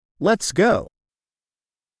Let's go.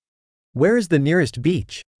 Where is the nearest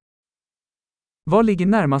beach? Var ligger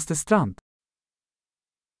närmaste strand?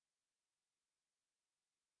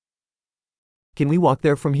 Can we walk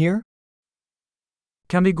there from here?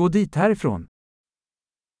 Kan vi gå dit härifrån?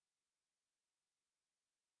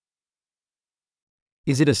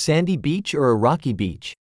 Is it a sandy beach or a rocky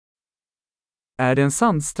beach? Är det en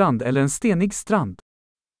sandstrand eller en stenig strand?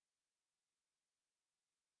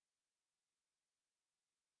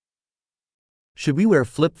 Should we wear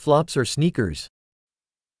flip-flops or sneakers?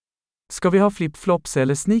 Ska vi ha flip-flops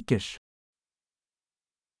eller sneakers?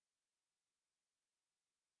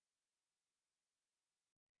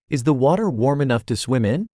 Is the water warm enough to swim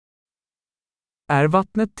in? Är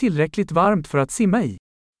vattnet tillräckligt varmt för att simma i?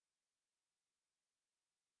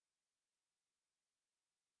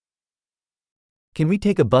 Can we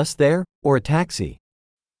take a bus there, or a taxi?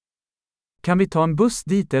 Kan vi ta en buss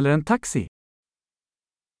dit eller en taxi?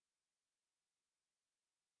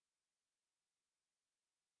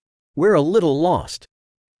 We're a little lost.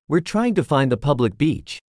 We're trying to find the public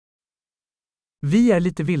beach. Vi är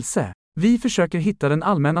lite vilse. Vi försöker hitta den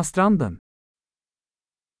allmänna stranden.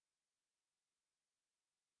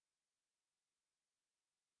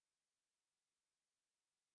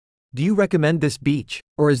 Do you recommend this beach,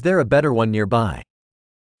 or is there a better one nearby?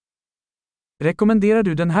 Rekommenderar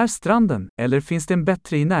du den här stranden, eller finns det en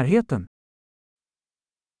bättre i närheten?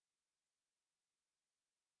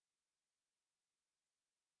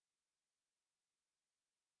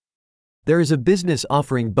 There is a business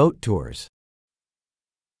offering boat tours.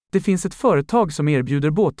 Det finns ett företag som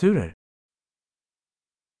erbjuder båtturer.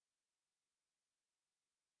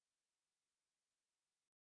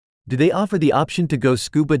 Do they offer the option to go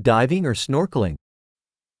scuba diving or snorkeling?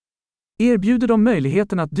 Erbjuder de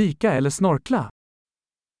möjligheten att dyka eller snorkla?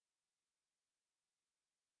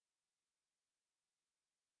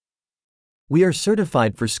 We are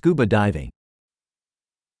certified for scuba diving.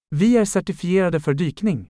 Vi är certifierade för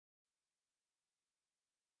dykning.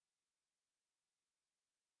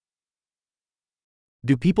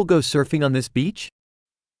 Do people go surfing on this beach?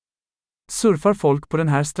 Surfar folk på den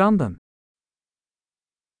här stranden?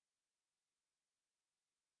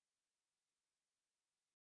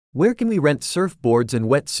 Where can we rent surfboards and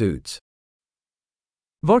wetsuits?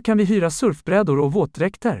 Var kan vi hyra surfbrädor och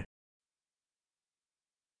våtdräkter?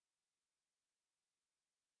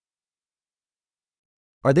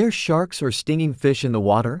 Are there sharks or stinging fish in the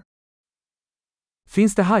water?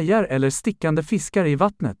 Finns det hajar eller stickande fiskar i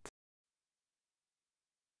vattnet?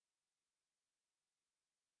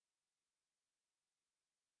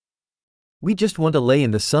 We just want to lay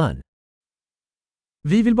in the sun.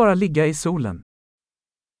 Vi vill bara ligga i solen.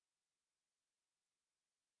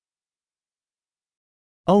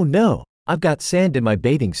 Oh no, I've got sand in my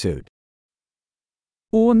bathing suit.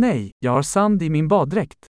 Åh nej, jag har sand i min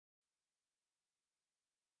baddräkt.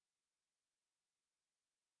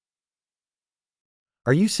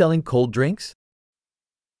 Are you selling cold drinks?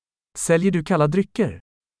 Säljer du kalla drycker?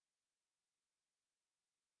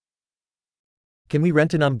 Can we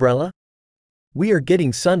rent an umbrella? We are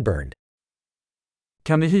getting sunburned.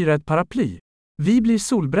 Kan vi hyra ett paraply? Vi blir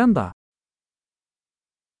solbrända.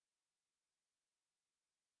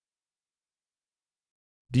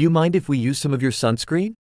 Do you mind if we use some of your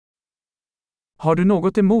sunscreen? Har du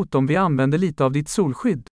något emot om vi använder lite av ditt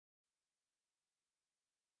solskydd?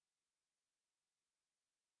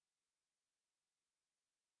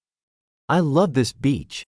 I love this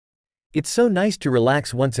beach. It's so nice to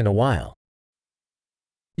relax once in a while.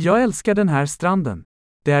 Jag älskar den här stranden.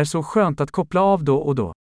 Det är så skönt att koppla av då och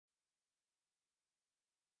då.